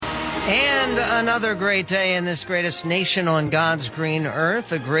And another great day in this greatest nation on God's green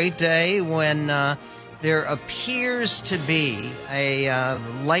earth, a great day when there appears to be a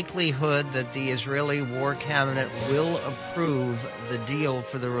likelihood that the Israeli War Cabinet will approve the deal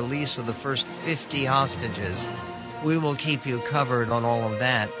for the release of the first 50 hostages. We will keep you covered on all of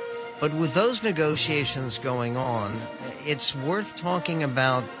that. But with those negotiations going on, it's worth talking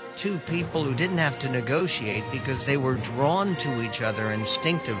about two people who didn't have to negotiate because they were drawn to each other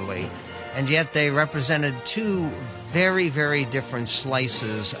instinctively, and yet they represented two very, very different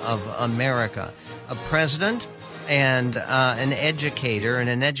slices of America. A president and an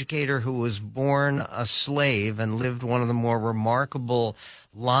educator who was born a slave and lived one of the more remarkable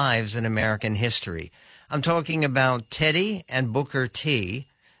lives in American history. I'm talking about Teddy and Booker T.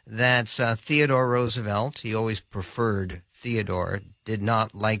 That's Theodore Roosevelt. He always preferred Theodore, did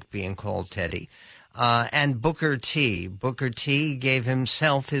not like being called Teddy. And Booker T. Booker T gave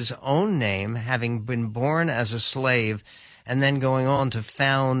himself his own name, having been born as a slave, and then going on to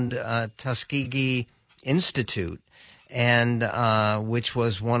found Tuskegee Institute, and which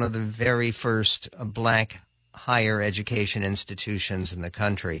was one of the very first black higher education institutions in the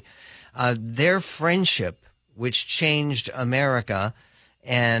country. Their friendship, which changed America,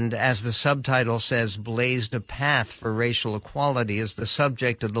 and as the subtitle says, blazed a path for racial equality, is the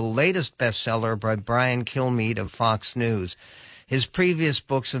subject of the latest bestseller by Brian Kilmeade of Fox News. His previous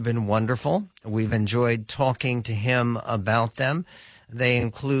books have been wonderful. We've enjoyed talking to him about them. They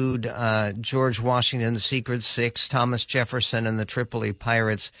include George Washington, The Secret Six, Thomas Jefferson and the Tripoli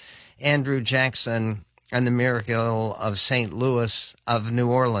Pirates, Andrew Jackson and the Miracle of New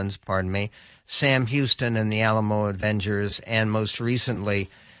Orleans, Sam Houston and the Alamo Avengers, and most recently,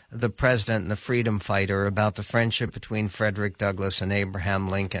 The President and the Freedom Fighter, about the friendship between Frederick Douglass and Abraham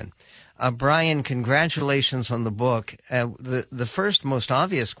Lincoln. Brian, congratulations on the book. The first most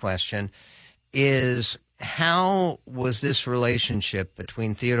obvious question is, how was this relationship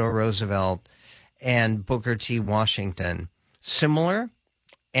between Theodore Roosevelt and Booker T. Washington similar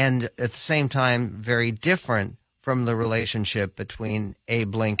and at the same time very different from the relationship between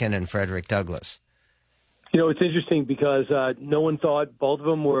Abe Lincoln and Frederick Douglass? You know, it's interesting because no one thought both of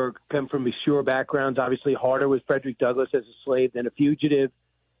them come from obscure backgrounds. Obviously, harder with Frederick Douglass as a slave, then a fugitive,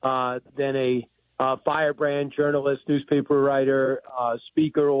 then a firebrand journalist, newspaper writer,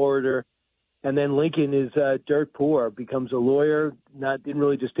 speaker, orator. And then Lincoln is dirt poor, becomes a lawyer, didn't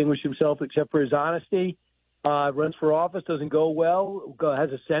really distinguish himself except for his honesty. Runs for office, doesn't go well, has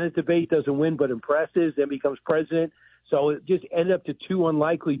a Senate debate, doesn't win but impresses, then becomes president. So it just ended up to two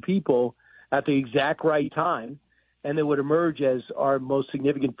unlikely people at the exact right time, and they would emerge as our most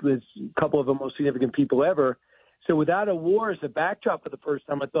significant, a couple of the most significant people ever. So without a war as a backdrop for the first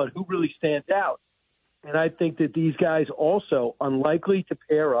time, I thought, who really stands out? And I think that these guys also unlikely to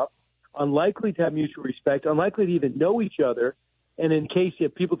pair up, unlikely to have mutual respect, unlikely to even know each other. And in case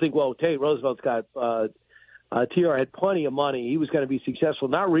people think, well, Teddy Roosevelt's got TR had plenty of money. He was going to be successful.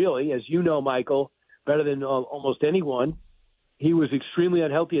 Not really. As you know, Michael, better than almost anyone. He was extremely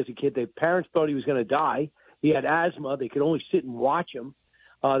unhealthy as a kid. The parents thought he was going to die. He had asthma. They could only sit and watch him.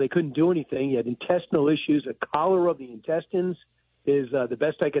 They couldn't do anything. He had intestinal issues. A cholera of the intestines is the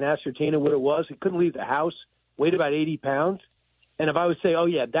best I can ascertain of what it was. He couldn't leave the house. Weighed about 80 pounds. And if I would say, oh,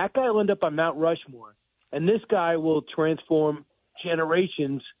 yeah, that guy will end up on Mount Rushmore, and this guy will transform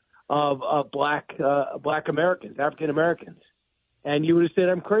generations of black Americans, African Americans, and you would have said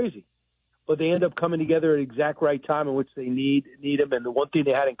I'm crazy, but they end up coming together at the exact right time in which they need them. And the one thing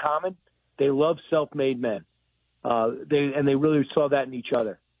they had in common, they love self-made men. They really saw that in each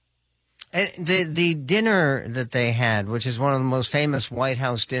other. And the dinner that they had, which is one of the most famous White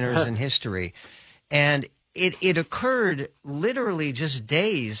House dinners in history, and it occurred literally just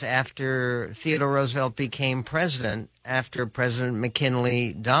days after Theodore Roosevelt became president, after President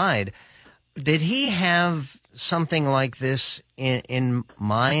McKinley died. Did he have something like this in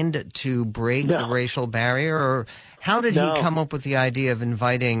mind to break the racial barrier? Or how did he come up with the idea of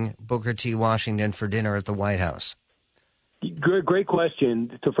inviting Booker T. Washington for dinner at the White House? Great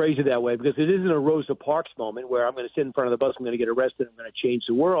question to phrase it that way, because it isn't a Rosa Parks moment where I'm going to sit in front of the bus, I'm going to get arrested, I'm going to change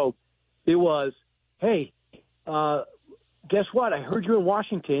the world. It was, hey, guess what? I heard you're in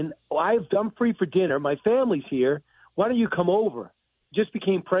Washington. I'm free for dinner. My family's here. Why don't you come over? Just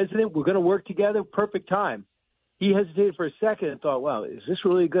became president. We're going to work together. Perfect time. He hesitated for a second and thought, well, is this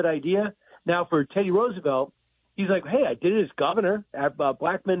really a good idea? Now, for Teddy Roosevelt, he's like, hey, I did it as governor.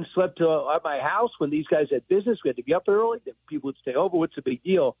 Black men slept at my house when these guys had business. We had to be up early. People would stay over. What's the big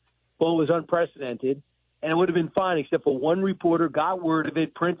deal? Well, it was unprecedented, and it would have been fine except for one reporter got word of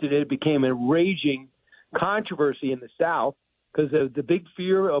it, printed it. It became a raging controversy in the South. because the big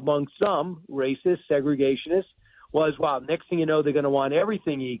fear among some racists, segregationists, was, wow, next thing you know, they're going to want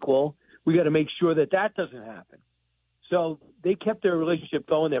everything equal. We got to make sure that doesn't happen. So they kept their relationship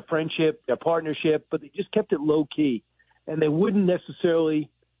going, their friendship, their partnership, but they just kept it low key, and they wouldn't necessarily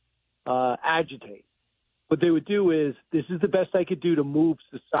agitate. What they would do is, this is the best I could do to move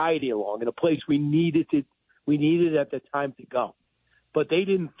society along in a place we needed at the time to go. But they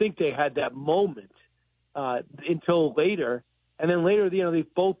didn't think they had that moment until later. And then later, they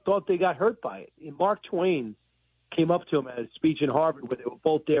both thought they got hurt by it. And Mark Twain came up to him at a speech in Harvard where they were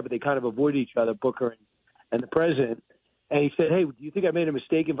both there, but they kind of avoided each other, Booker and the president. And he said, hey, do you think I made a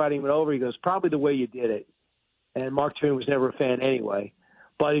mistake inviting him over? He goes, probably the way you did it. And Mark Twain was never a fan anyway.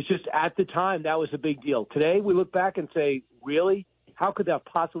 But it's just, at the time, that was a big deal. Today, we look back and say, really? How could that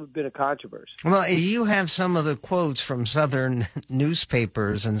possibly have been a controversy? Well, you have some of the quotes from Southern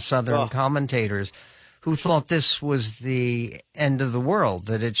newspapers and Southern commentators who thought this was the end of the world,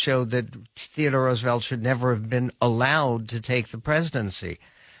 that it showed that Theodore Roosevelt should never have been allowed to take the presidency.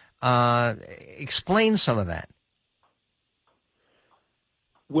 Explain some of that.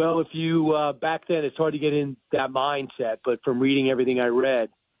 Well, if you back then, it's hard to get in that mindset, but from reading everything I read,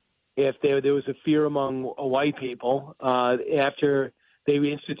 if there was a fear among white people after they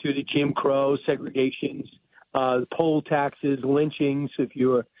instituted Jim Crow, segregations, poll taxes, lynchings, if you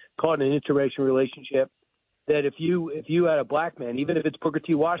were caught in an interracial relationship, that if you had a black man, even if it's Booker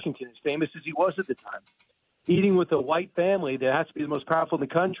T. Washington, as famous as he was at the time, eating with a white family that has to be the most powerful in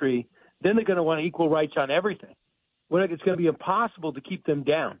the country, then they're going to want equal rights on everything. It's going to be impossible to keep them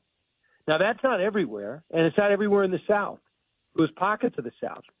down. Now, that's not everywhere, and it's not everywhere in the South. It was pockets of the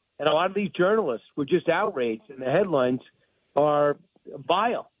South. And a lot of these journalists were just outraged, and the headlines are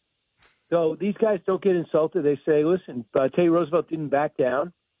vile. So these guys don't get insulted. They say, listen, Teddy Roosevelt didn't back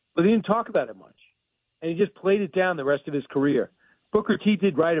down, but he didn't talk about it much. And he just played it down the rest of his career. Booker T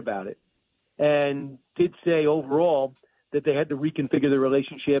did write about it and did say overall that they had to reconfigure the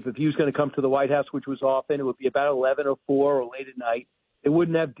relationship. If he was going to come to the White House, which was often, it would be about 11 or 4 or late at night. They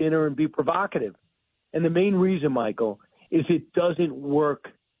wouldn't have dinner and be provocative. And the main reason, Michael, is it doesn't work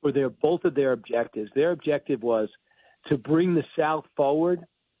for both of their objectives. Their objective was to bring the South forward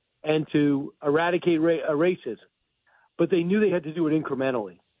and to eradicate racism. But they knew they had to do it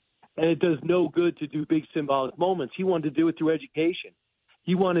incrementally. And it does no good to do big symbolic moments. He wanted to do it through education.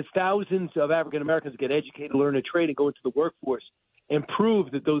 He wanted thousands of African Americans to get educated, learn a trade, and go into the workforce and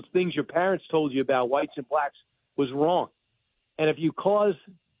prove that those things your parents told you about whites and blacks was wrong. And if you cause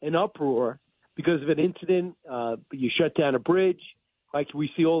an uproar because of an incident, you shut down a bridge, like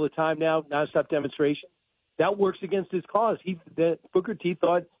we see all the time now, nonstop demonstrations, that works against his cause. Booker T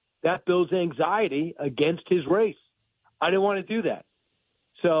thought that builds anxiety against his race. I didn't want to do that.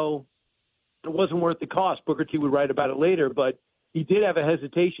 So it wasn't worth the cost. Booker T would write about it later, but he did have a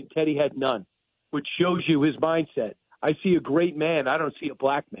hesitation. Teddy had none, which shows you his mindset. I see a great man. I don't see a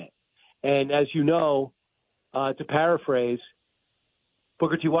black man. And as you know, to paraphrase,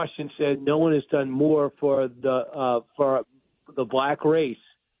 Booker T. Washington said, no one has done more for the black race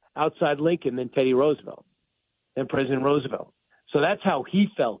outside Lincoln than Teddy Roosevelt, than President Roosevelt. So that's how he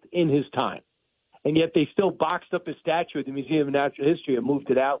felt in his time. And yet they still boxed up his statue at the Museum of Natural History and moved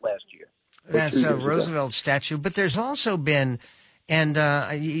it out last year. That's a Roosevelt statue. But there's also been, and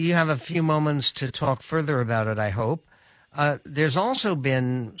you have a few moments to talk further about it, I hope. There's also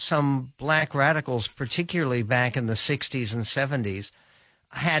been some black radicals, particularly back in the 60s and 70s,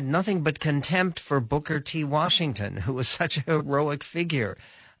 had nothing but contempt for Booker T. Washington, who was such a heroic figure.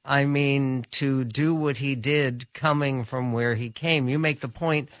 I mean, to do what he did coming from where he came. You make the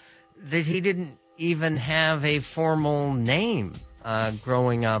point that he didn't even have a formal name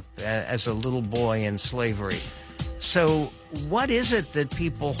growing up as a little boy in slavery. So what is it that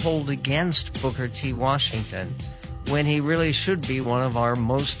people hold against Booker T. Washington when he really should be one of our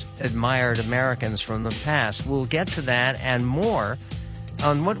most admired Americans from the past? We'll get to that and more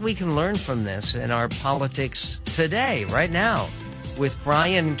on what we can learn from this in our politics today, right now, with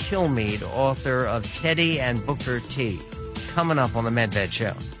Brian Kilmeade, author of Teddy and Booker T. Coming up on the Medved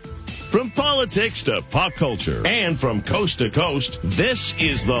Show. From politics to pop culture and from coast to coast, this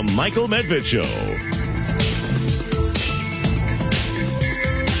is the Michael Medved Show.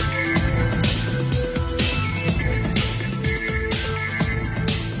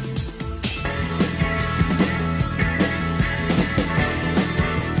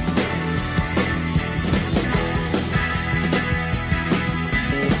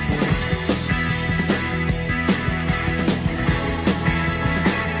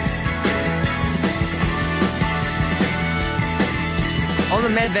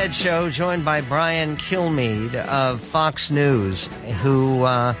 Medved Show, joined by Brian Kilmeade of Fox News, who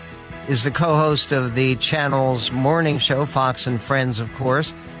is the co-host of the channel's morning show, Fox and Friends, of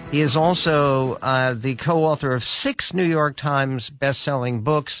course. He is also the co-author of 6 New York Times best-selling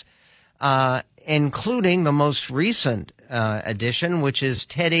books, including the most recent edition, which is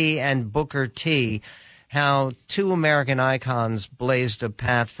Teddy and Booker T, How Two American Icons Blazed a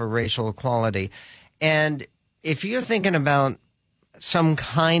Path for Racial Equality. And if you're thinking about some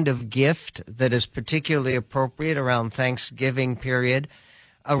kind of gift that is particularly appropriate around Thanksgiving period,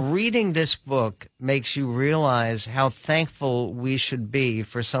 reading this book makes you realize how thankful we should be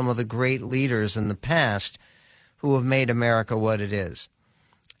for some of the great leaders in the past who have made America what it is.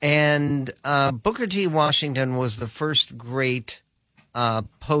 And Booker T. Washington was the first great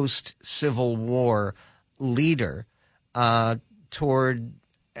post-Civil War leader toward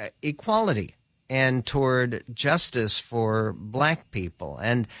equality and toward justice for black people.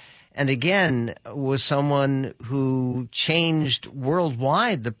 And again, was someone who changed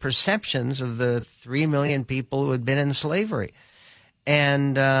worldwide the perceptions of the 3 million people who had been in slavery.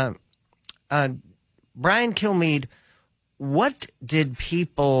 And Brian Kilmeade, what did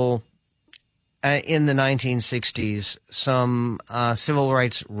people in the 1960s, some civil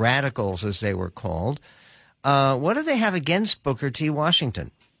rights radicals, as they were called, what did they have against Booker T.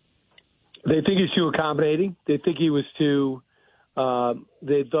 Washington? They think he's too accommodating. They think he was too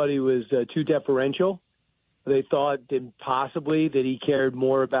they thought he was too deferential. They thought that possibly that he cared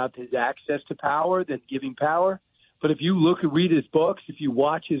more about his access to power than giving power. But if you look and read his books, if you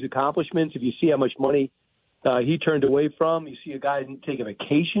watch his accomplishments, if you see how much money he turned away from, you see a guy didn't take a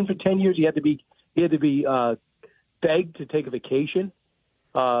vacation for 10 years. He had to be begged to take a vacation.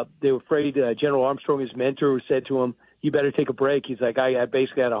 They were afraid. General Armstrong, his mentor, said to him, "You better take a break." He's like, I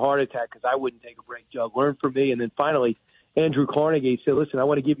basically had a heart attack because I wouldn't take a break. Learn from me. And then finally, Andrew Carnegie said, "Listen, I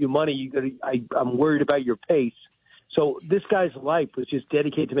want to give you money. I'm worried about your pace." So this guy's life was just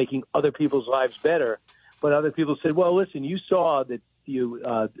dedicated to making other people's lives better. But other people said, "Well, listen, you saw that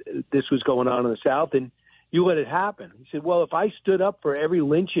this was going on in the South, and you let it happen." He said, "Well, if I stood up for every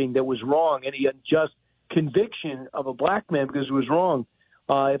lynching that was wrong, any unjust conviction of a black man because it was wrong,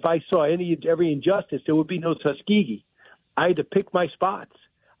 if I saw every injustice, there would be no Tuskegee. I had to pick my spots.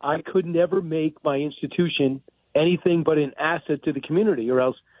 I could never make my institution anything but an asset to the community, or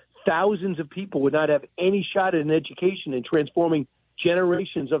else thousands of people would not have any shot at an education and transforming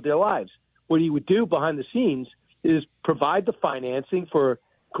generations of their lives." What he would do behind the scenes is provide the financing for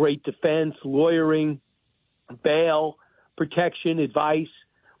great defense, lawyering, bail, protection, advice,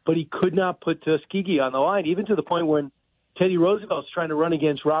 but he could not put Tuskegee on the line, even to the point when Teddy Roosevelt's trying to run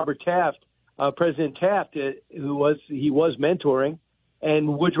against Robert Taft, President Taft, who he was mentoring,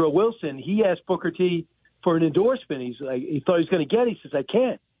 and Woodrow Wilson. He asked Booker T for an endorsement. He thought he was going to get it. He says, "I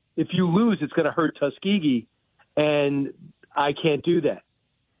can't. If you lose, it's going to hurt Tuskegee, and I can't do that."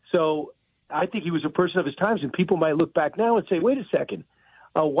 So I think he was a person of his times, and people might look back now and say, "Wait a second,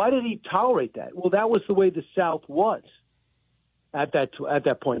 why did he tolerate that?" Well, that was the way the South was at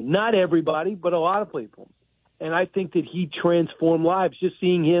that point. Not everybody, but a lot of people. And I think that he transformed lives. Just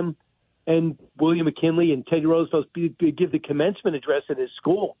seeing him and William McKinley and Teddy Roosevelt give the commencement address at his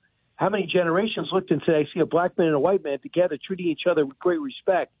school. How many generations looked and said, "I see a black man and a white man together treating each other with great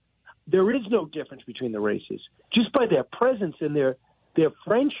respect." There is no difference between the races, just by their presence and their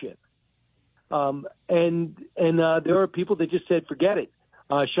friendship. And there are people that just said, "Forget it.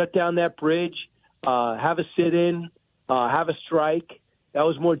 Shut down that bridge, have a sit-in, have a strike." That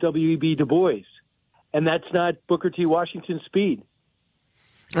was more W.E.B. Du Bois. And that's not Booker T. Washington's speed.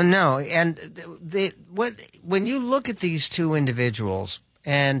 No, and when you look at these two individuals,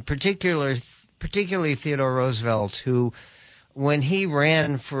 and particularly Theodore Roosevelt, who, when he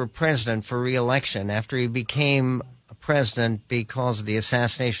ran for president for re-election after he became president because of the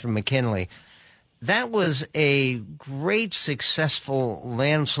assassination of McKinley, that was a great, successful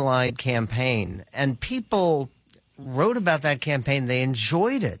landslide campaign, and people wrote about that campaign. They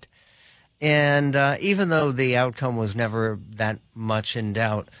enjoyed it. And even though the outcome was never that much in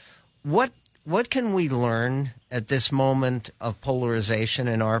doubt, what can we learn at this moment of polarization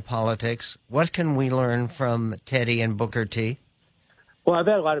in our politics? What can we learn from Teddy and Booker T? Well, I've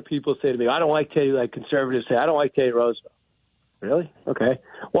had a lot of people say to me, "I don't like Teddy," like conservatives say, "I don't like Teddy Roosevelt." Really? Okay.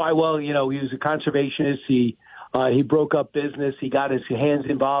 Why? Well, he was a conservationist. He broke up business. He got his hands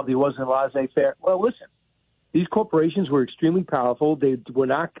involved. He wasn't laissez-faire. Well, listen. These corporations were extremely powerful. They were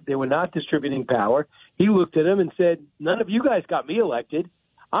not distributing power. He looked at them and said, "None of you guys got me elected.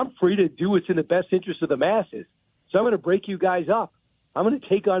 I'm free to do what's in the best interest of the masses. So I'm going to break you guys up. I'm going to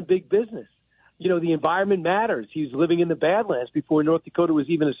take on big business." the environment matters. He was living in the Badlands before North Dakota was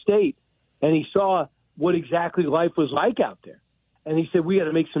even a state, and he saw what exactly life was like out there. And he said, we got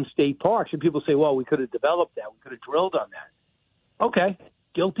to make some state parks. And people say, well, we could have developed that. We could have drilled on that. Okay,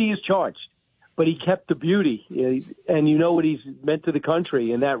 guilty as charged. But he kept the beauty, and you know what he's meant to the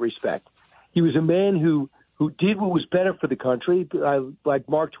country in that respect. He was a man who did what was better for the country. Like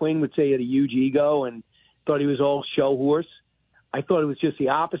Mark Twain would say, he had a huge ego and thought he was all show horse. I thought it was just the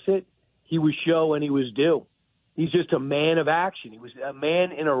opposite. He was show and he was do. He's just a man of action. He was a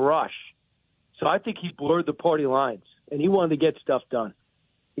man in a rush. So I think he blurred the party lines, and he wanted to get stuff done.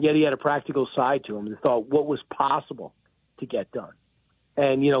 Yet he had a practical side to him and thought what was possible to get done.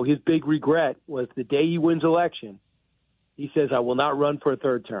 And, his big regret was the day he wins election, he says, I will not run for a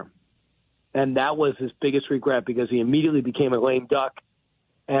third term. And that was his biggest regret because he immediately became a lame duck,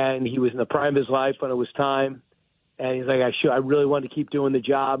 and he was in the prime of his life when it was time. And he's like, I really wanted to keep doing the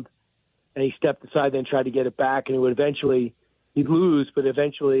job. And he stepped aside, then tried to get it back, and he'd lose, but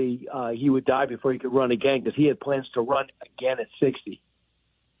eventually he would die before he could run again because he had plans to run again at 60.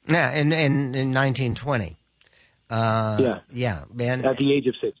 Yeah, in 1920. Yeah, man. At the age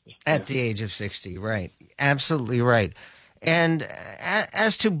of 60. At the age of 60, right. Absolutely right. And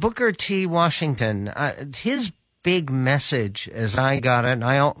as to Booker T. Washington, his big message, as I got it,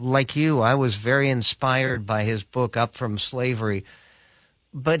 and like you, I was very inspired by his book, Up From Slavery.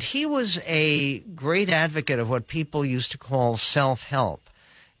 But he was a great advocate of what people used to call self-help.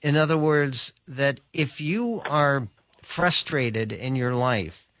 In other words, that if you are frustrated in your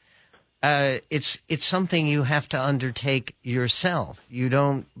life, it's something you have to undertake yourself. You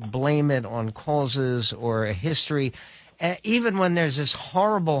don't blame it on causes or a history, even when there's this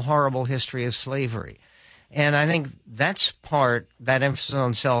horrible, horrible history of slavery. And I think that emphasis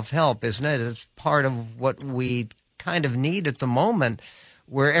on self-help, isn't it? It's part of what we kind of need at the moment,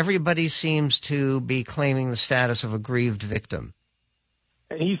 where everybody seems to be claiming the status of a grieved victim.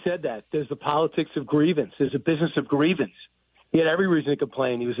 And he said that. There's the politics of grievance. There's a business of grievance. He had every reason to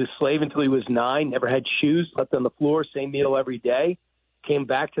complain. He was a slave until he was 9, never had shoes, slept on the floor, same meal every day. Came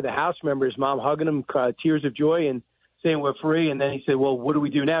back to the house, remember his mom hugging him, tears of joy, and saying we're free. And then he said, well, what do we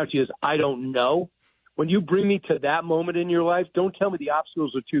do now? She goes, I don't know. When you bring me to that moment in your life, don't tell me the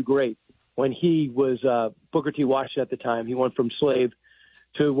obstacles are too great. When he was Booker T. Washington at the time, he went from slave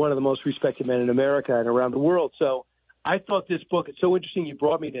to one of the most respected men in America and around the world. So I thought this book, it's so interesting you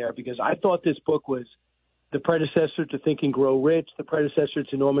brought me there because I thought this book was the predecessor to Think and Grow Rich, the predecessor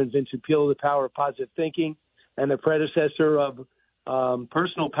to Norman Vincent Peale, The Power of Positive Thinking, and the predecessor of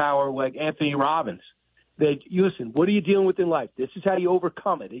Personal Power like Anthony Robbins. That, listen, what are you dealing with in life? This is how you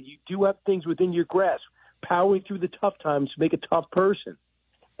overcome it. You do have things within your grasp. Powering through the tough times to make a tough person.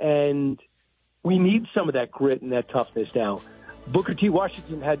 And we need some of that grit and that toughness now. Booker T.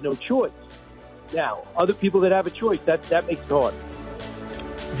 Washington had no choice. Now, other people that have a choice, that makes it hard.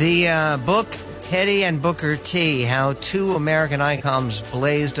 The book, Teddy and Booker T., How Two American Icons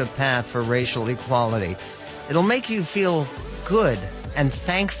Blazed a Path for Racial Equality. It'll make you feel good and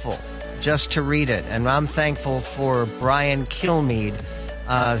thankful just to read it. And I'm thankful for Brian Kilmeade.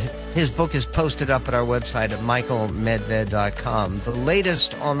 His book is posted up at our website at michaelmedved.com. The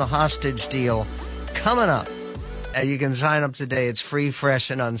latest on the hostage deal coming up. You can sign up today. It's free, fresh,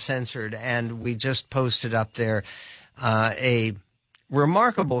 and uncensored. And we just posted up there a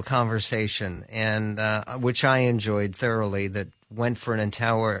remarkable conversation, and which I enjoyed thoroughly, that went for an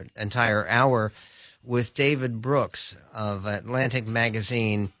entire hour with David Brooks of Atlantic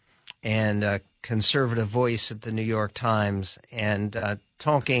Magazine and a conservative voice at the New York Times, and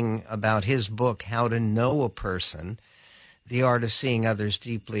talking about his book, How to Know a Person, The Art of Seeing Others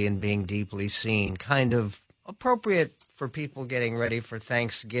Deeply and Being Deeply Seen, kind of appropriate for people getting ready for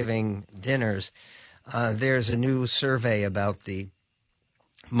Thanksgiving dinners. There's a new survey about the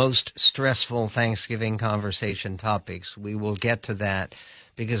most stressful Thanksgiving conversation topics. We will get to that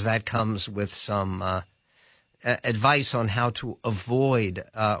because that comes with some advice on how to avoid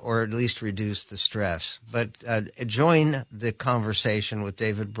or at least reduce the stress. But join the conversation with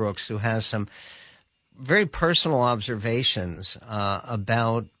David Brooks, who has some very personal observations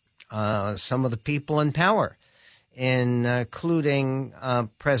about some of the people in power, including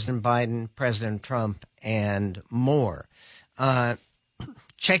President Biden, President Trump, and more.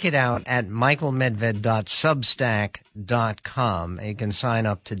 Check it out at michaelmedved.substack.com. You can sign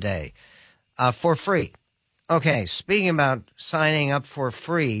up today for free. Okay, speaking about signing up for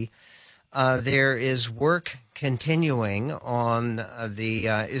free, there is work continuing on the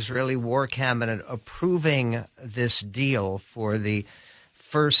Israeli War Cabinet approving this deal for the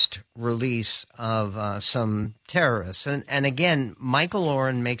first release of some terrorists. And again, Michael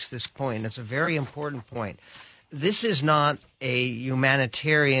Oren makes this point. It's a very important point. This is not a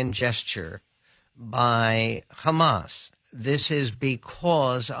humanitarian gesture by Hamas. This is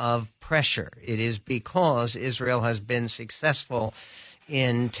because of pressure. It is because Israel has been successful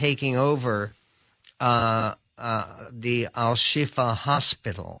in taking over the Al-Shifa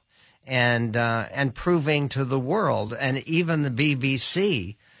hospital and proving to the world and even the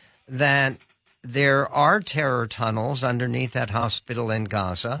BBC that there are terror tunnels underneath that hospital in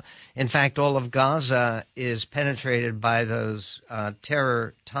Gaza. In fact, all of Gaza is penetrated by those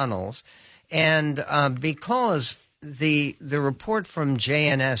terror tunnels. And because the report from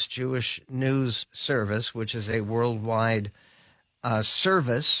JNS, Jewish News Service, which is a worldwide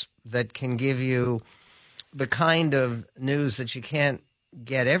service that can give you the kind of news that you can't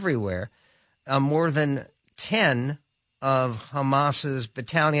get everywhere, more than 10 of Hamas's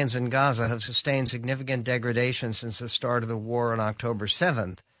battalions in Gaza have sustained significant degradation since the start of the war on October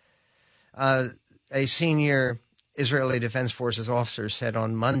 7th. A senior Israeli Defense Forces officer said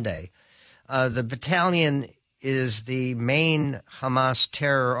on Monday, the battalion is the main Hamas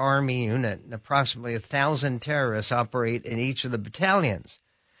terror army unit, and approximately 1,000 terrorists operate in each of the battalions.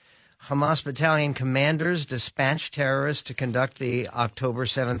 Hamas battalion commanders dispatched terrorists to conduct the October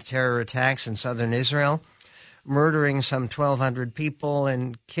 7th terror attacks in southern Israel, murdering some 1,200 people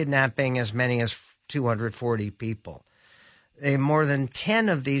and kidnapping as many as 240 people. More than 10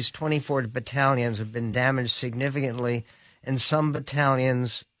 of these 24 battalions have been damaged significantly. In some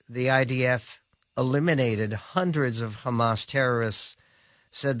battalions, the IDF eliminated hundreds of Hamas terrorists,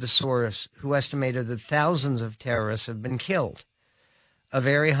 said the source, who estimated that thousands of terrorists have been killed. A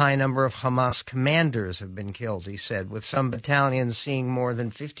very high number of Hamas commanders have been killed, he said, with some battalions seeing more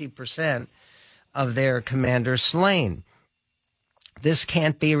than 50% of their commanders slain. This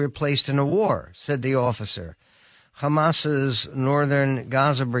can't be replaced in a war, said the officer. Hamas's northern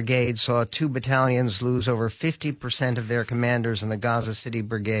Gaza brigade saw 2 battalions lose over 50% of their commanders, and the Gaza City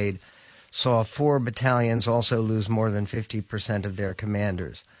brigade saw 4 battalions also lose more than 50% of their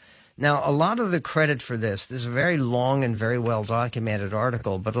commanders. Now, a lot of the credit for this is a very long and very well-documented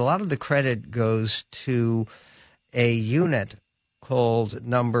article, but a lot of the credit goes to a unit called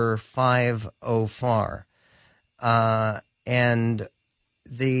number 504. And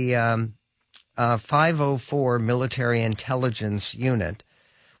the 504 Military Intelligence Unit,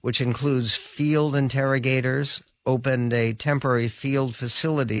 which includes field interrogators, opened a temporary field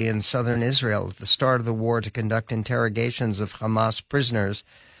facility in southern Israel at the start of the war to conduct interrogations of Hamas prisoners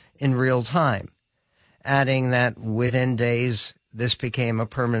in real time, adding that within days this became a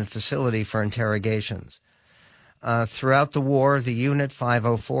permanent facility for interrogations. Throughout the war, the Unit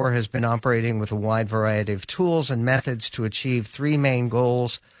 504 has been operating with a wide variety of tools and methods to achieve 3 main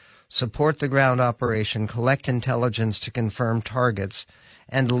goals: support the ground operation, collect intelligence to confirm targets,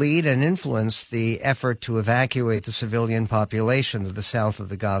 and lead and influence the effort to evacuate the civilian population to the south of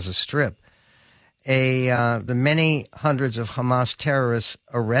the Gaza Strip. The many hundreds of Hamas terrorists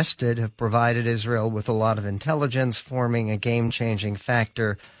arrested have provided Israel with a lot of intelligence, forming a game-changing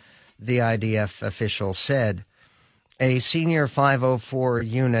factor, the IDF official said. A senior 504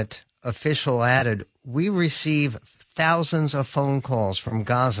 unit official added, "We receive thousands of phone calls from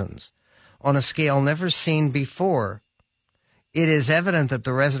Gazans on a scale never seen before. It is evident that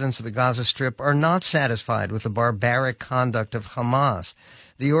the residents of the Gaza Strip are not satisfied with the barbaric conduct of Hamas.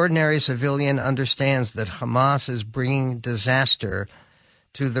 The ordinary civilian understands that Hamas is bringing disaster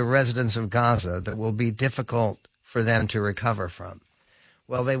to the residents of Gaza that will be difficult for them to recover from."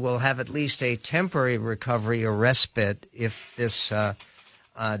 Well, they will have at least a temporary recovery, a respite, if this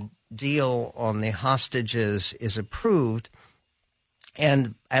deal on the hostages is approved.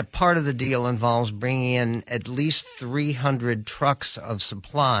 And a part of the deal involves bringing in at least 300 trucks of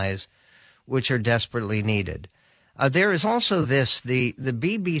supplies, which are desperately needed. There is also this, the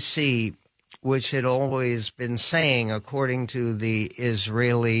BBC, which had always been saying, according to the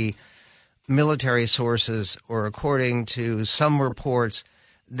Israeli military sources, or according to some reports,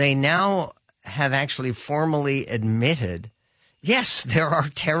 they now have actually formally admitted, yes, there are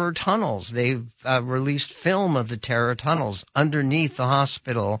terror tunnels. They've released film of the terror tunnels underneath the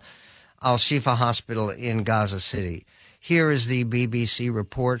hospital, Al-Shifa Hospital in Gaza City. Here is the BBC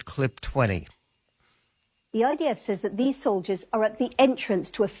report, clip 20. The IDF says that these soldiers are at the entrance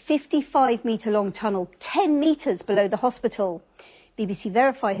to a 55-metre-long tunnel 10 metres below the hospital. BBC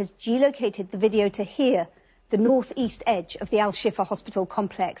Verify has geolocated the video to here, the northeast edge of the Al-Shifa hospital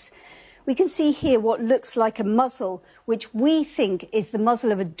complex. We can see here what looks like a muzzle, which we think is the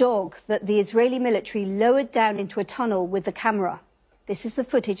muzzle of a dog that the Israeli military lowered down into a tunnel with the camera. This is the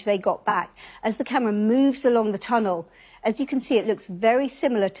footage they got back as the camera moves along the tunnel. As you can see, it looks very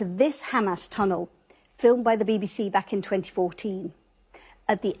similar to this Hamas tunnel, filmed by the BBC back in 2014.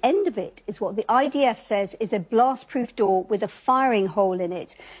 At the end of it is what the IDF says is a blast-proof door with a firing hole in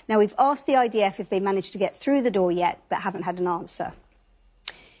it. Now, we've asked the IDF if they managed to get through the door yet, but haven't had an answer.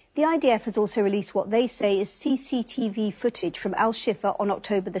 The IDF has also released what they say is CCTV footage from Al-Shifa on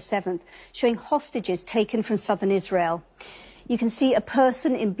October the 7th, showing hostages taken from southern Israel. You can see a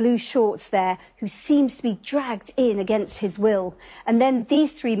person in blue shorts there who seems to be dragged in against his will. And then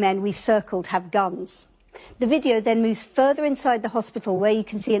these three men we've circled have guns. The video then moves further inside the hospital where you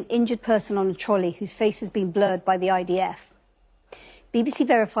can see an injured person on a trolley whose face has been blurred by the IDF. BBC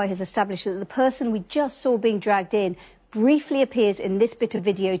Verify has established that the person we just saw being dragged in briefly appears in this bit of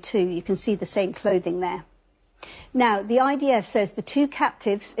video too. You can see the same clothing there. Now, the IDF says the two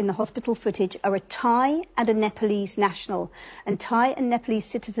captives in the hospital footage are a Thai and a Nepalese national, and Thai and Nepalese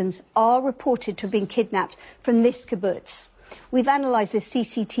citizens are reported to have been kidnapped from this kibbutz. We've analysed this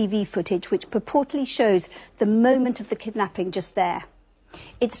CCTV footage, which purportedly shows the moment of the kidnapping just there.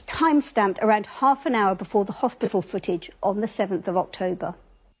 It's time-stamped around half an hour before the hospital footage on the 7th of October.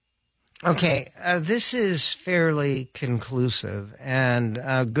 Okay, this is fairly conclusive,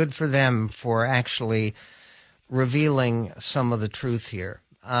 and good for them for actually revealing some of the truth here.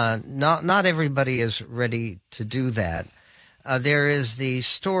 Not everybody is ready to do that. There is the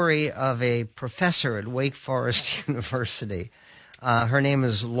story of a professor at Wake Forest University. Her name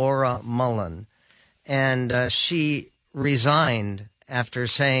is Laura Mullen, and she resigned after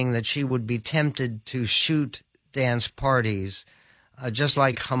saying that she would be tempted to shoot dance parties just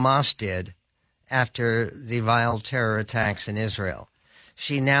like Hamas did after the vile terror attacks in Israel.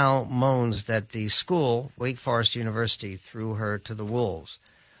 She now moans that the school, Wake Forest University, threw her to the wolves.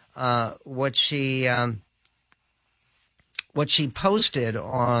 What she posted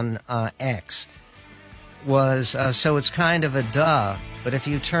on X was, so it's kind of a duh, but if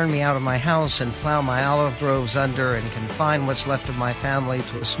you turn me out of my house and plow my olive groves under and confine what's left of my family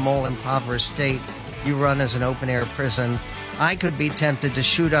to a small impoverished state you run as an open-air prison, I could be tempted to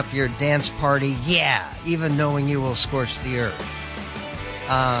shoot up your dance party, yeah, even knowing you will scorch the earth.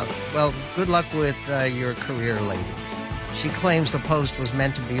 Well, good luck with your career, lady. She claims the post was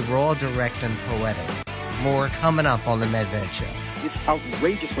meant to be raw, direct, and poetic. More coming up on The Medved Show. It's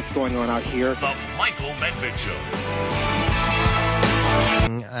outrageous what's going on out here. The Michael Medved Show.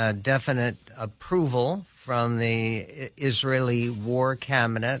 Definite approval from the Israeli war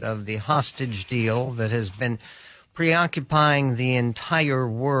cabinet of the hostage deal that has been preoccupying the entire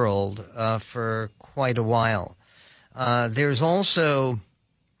world for quite a while. There's also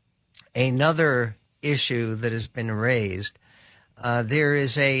another issue that has been raised. There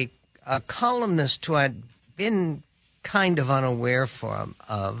is a columnist who I'd been kind of unaware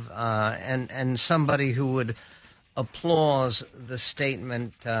of, and somebody who would applause the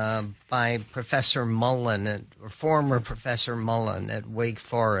statement by Professor Mullen, former Professor Mullen at Wake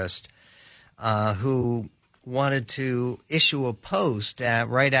Forest, who wanted to issue a post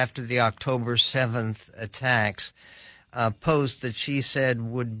right after the October 7th attacks, a post that she said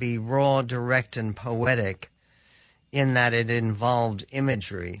would be raw, direct, and poetic in that it involved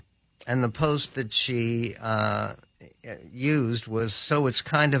imagery. And the post that she used was, so it's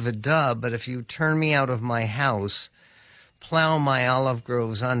kind of a duh, but if you turn me out of my house, plow my olive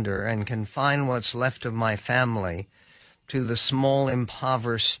groves under, and confine what's left of my family to the small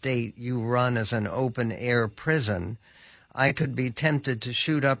impoverished state you run as an open-air prison, I could be tempted to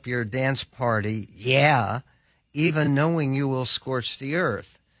shoot up your dance party, yeah, even knowing you will scorch the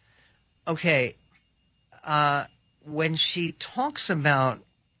earth. Okay, when she talks about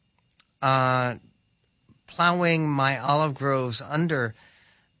plowing my olive groves under,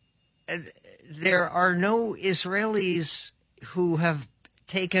 there are no Israelis who have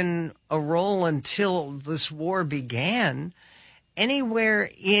taken a role until this war began anywhere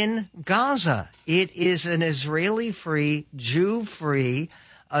in Gaza. It is an Israeli-free, Jew-free,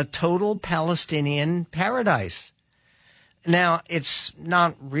 a total Palestinian paradise. Now, it's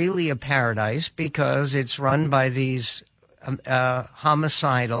not really a paradise because it's run by these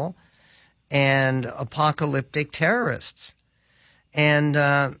homicidal and apocalyptic terrorists. And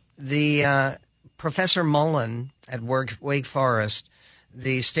the Professor Mullen at Wake Forest,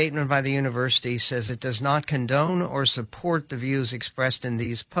 the statement by the university says it does not condone or support the views expressed in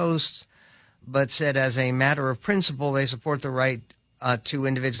these posts, but said as a matter of principle they support the right to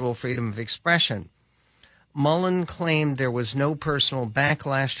individual freedom of expression. Mullen claimed there was no personal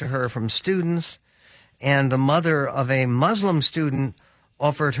backlash to her from students, and the mother of a Muslim student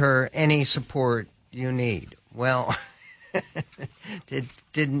offered her any support you need. Well, It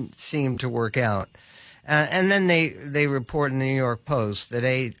didn't seem to work out. And then they report in the New York Post that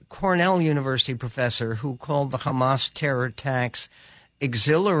a Cornell University professor who called the Hamas terror attacks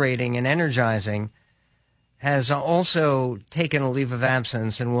exhilarating and energizing has also taken a leave of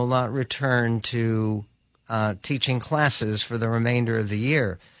absence and will not return to teaching classes for the remainder of the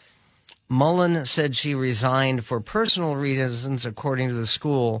year. Mullen said she resigned for personal reasons, according to the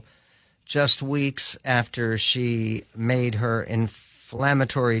school, just weeks after she made her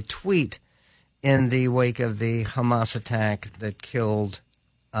inflammatory tweet in the wake of the Hamas attack that killed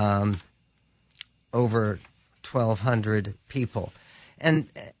over 1,200 people. And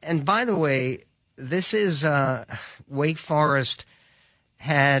by the way, this is Wake Forest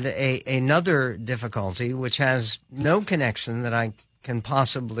had another difficulty, which has no connection that I can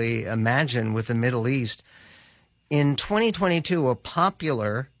possibly imagine with the Middle East. In 2022, a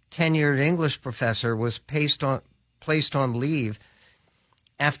popular tenured English professor was placed on leave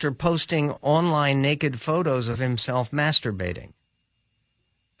after posting online naked photos of himself masturbating.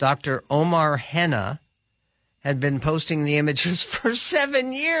 Dr. Omar Henna had been posting the images for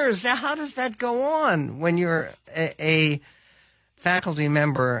 7 years. Now, how does that go on when you're a faculty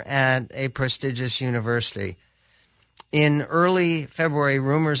member at a prestigious university? In early February,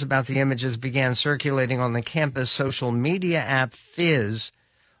 rumors about the images began circulating on the campus social media app Fizz.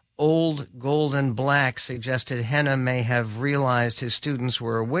 Old Gold and Black suggested Henna may have realized his students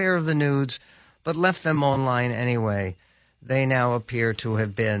were aware of the nudes, but left them online anyway. They now appear to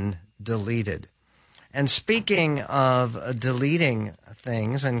have been deleted. And speaking of deleting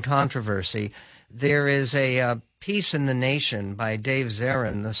things and controversy, there is a piece in The Nation by Dave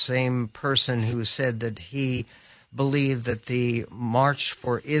Zarin, the same person who said that he believed that the March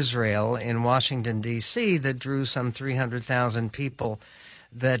for Israel in Washington, D.C., that drew some 300,000 people,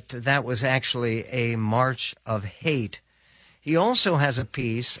 that was actually a march of hate. He also has a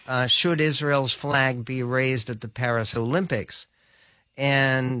piece, Should Israel's Flag Be Raised at the Paris Olympics?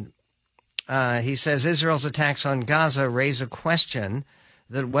 And he says Israel's attacks on Gaza raise a question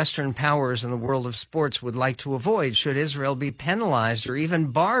that Western powers in the world of sports would like to avoid. Should Israel be penalized or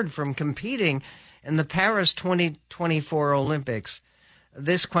even barred from competing in the Paris 2024 Olympics?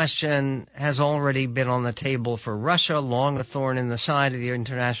 This question has already been on the table for Russia, long a thorn in the side of the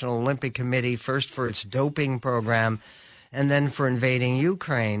International Olympic Committee, first for its doping program and then for invading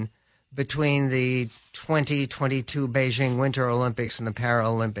Ukraine between the 2022 Beijing Winter Olympics and the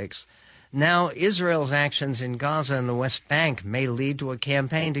Paralympics. Now, Israel's actions in Gaza and the West Bank may lead to a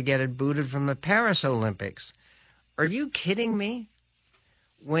campaign to get it booted from the Paris Olympics. Are you kidding me?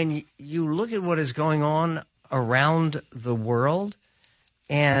 When you look at what is going on around the world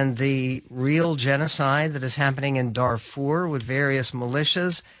and the real genocide that is happening in Darfur with various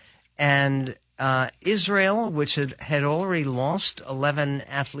militias, and Israel, which had already lost 11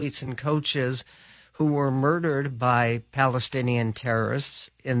 athletes and coaches who were murdered by Palestinian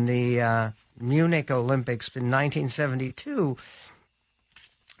terrorists in the Munich Olympics in 1972,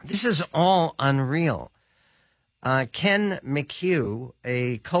 this is all unreal. Ken McHugh,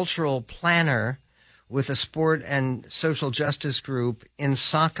 a cultural planner with a sport and social justice group in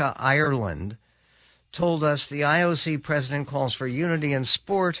Saka, Ireland, told us the IOC president calls for unity in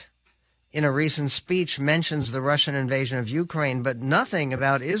sport. In a recent speech, mentions the Russian invasion of Ukraine, but nothing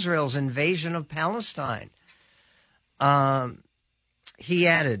about Israel's invasion of Palestine. He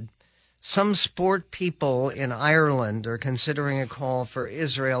added, some sport people in Ireland are considering a call for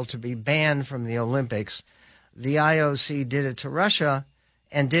Israel to be banned from the Olympics. The IOC did it to Russia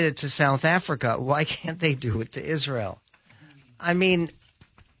and did it to South Africa. Why can't they do it to Israel? I mean,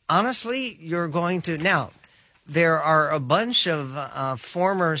 honestly, you're going to... Now, there are a bunch of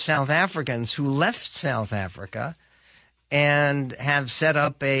former South Africans who left South Africa and have set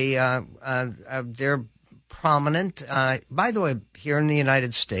up they're prominent, by the way, here in the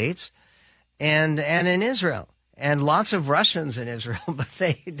United States and in Israel. And lots of Russians in Israel, but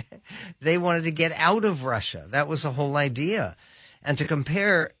they wanted to get out of Russia. That was the whole idea. And to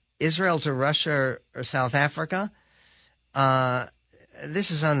compare Israel to Russia or South Africa, this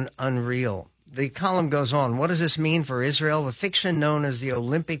is unreal. The column goes on. What does this mean for Israel? The fiction known as the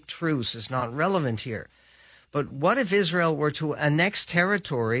Olympic truce is not relevant here. But what if Israel were to annex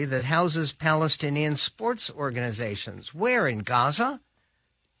territory that houses Palestinian sports organizations? Where? In Gaza?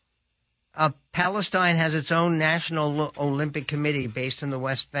 Palestine has its own National Olympic Committee based in the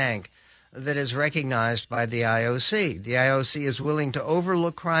West Bank that is recognized by the IOC. The IOC is willing to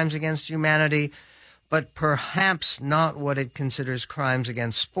overlook crimes against humanity, but perhaps not what it considers crimes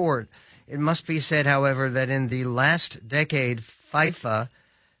against sport. It must be said, however, that in the last decade, FIFA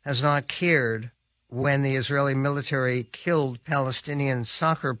has not cared when the Israeli military killed Palestinian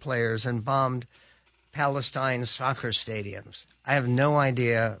soccer players and bombed Palestine soccer stadiums. I have no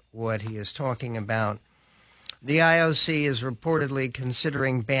idea what he is talking about. The IOC is reportedly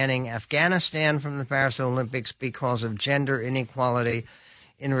considering banning Afghanistan from the Paris Olympics because of gender inequality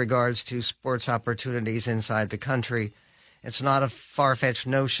in regards to sports opportunities inside the country. It's not a far-fetched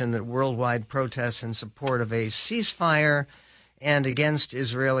notion that worldwide protests in support of a ceasefire and against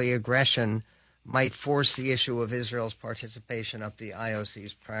Israeli aggression might force the issue of Israel's participation up the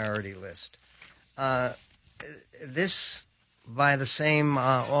IOC's priority list. This, by the same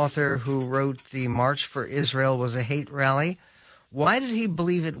author who wrote The March for Israel, was a hate rally. Why did he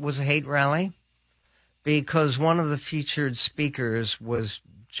believe it was a hate rally? Because one of the featured speakers was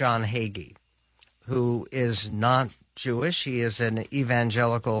John Hagee, who is not Jewish. He is an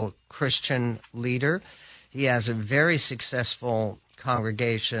evangelical Christian leader. He has a very successful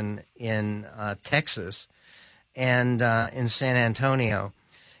congregation in Texas and in San Antonio.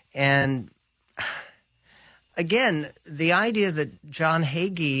 And again, the idea that John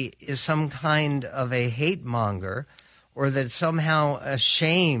Hagee is some kind of a hate monger, or that somehow a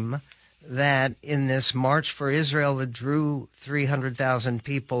shame that in this March for Israel that drew 300,000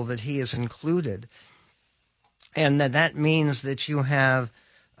 people that he is included, and that means that you have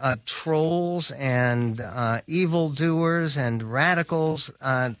trolls and evildoers and radicals.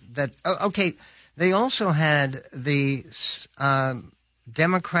 They also had the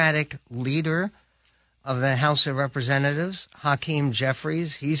Democratic leader of the House of Representatives, Hakeem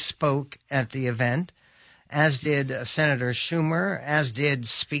Jeffries. He spoke at the event, as did Senator Schumer, as did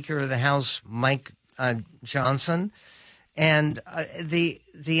Speaker of the House Mike Johnson. And the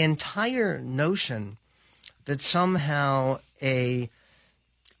entire notion that somehow a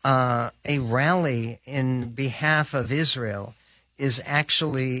rally in behalf of Israel is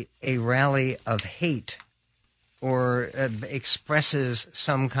actually a rally of hate or expresses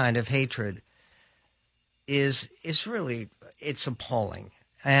some kind of hatred is really, it's appalling.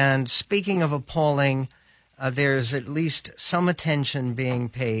 And speaking of appalling, there's at least some attention being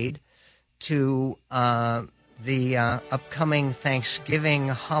paid to the upcoming Thanksgiving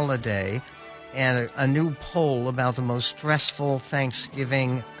holiday, and a new poll about the most stressful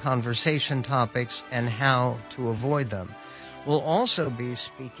Thanksgiving conversation topics and how to avoid them. We'll also be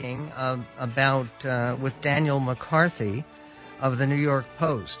speaking about with Daniel McCarthy of the New York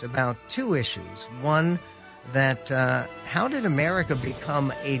Post about two issues. One, that how did America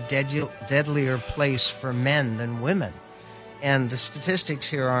become a deadlier place for men than women? And the statistics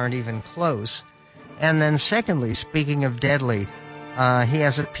here aren't even close. And then secondly, speaking of deadly, he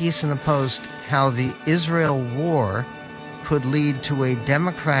has a piece in the Post how the Israel war could lead to a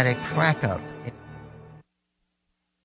democratic crack-up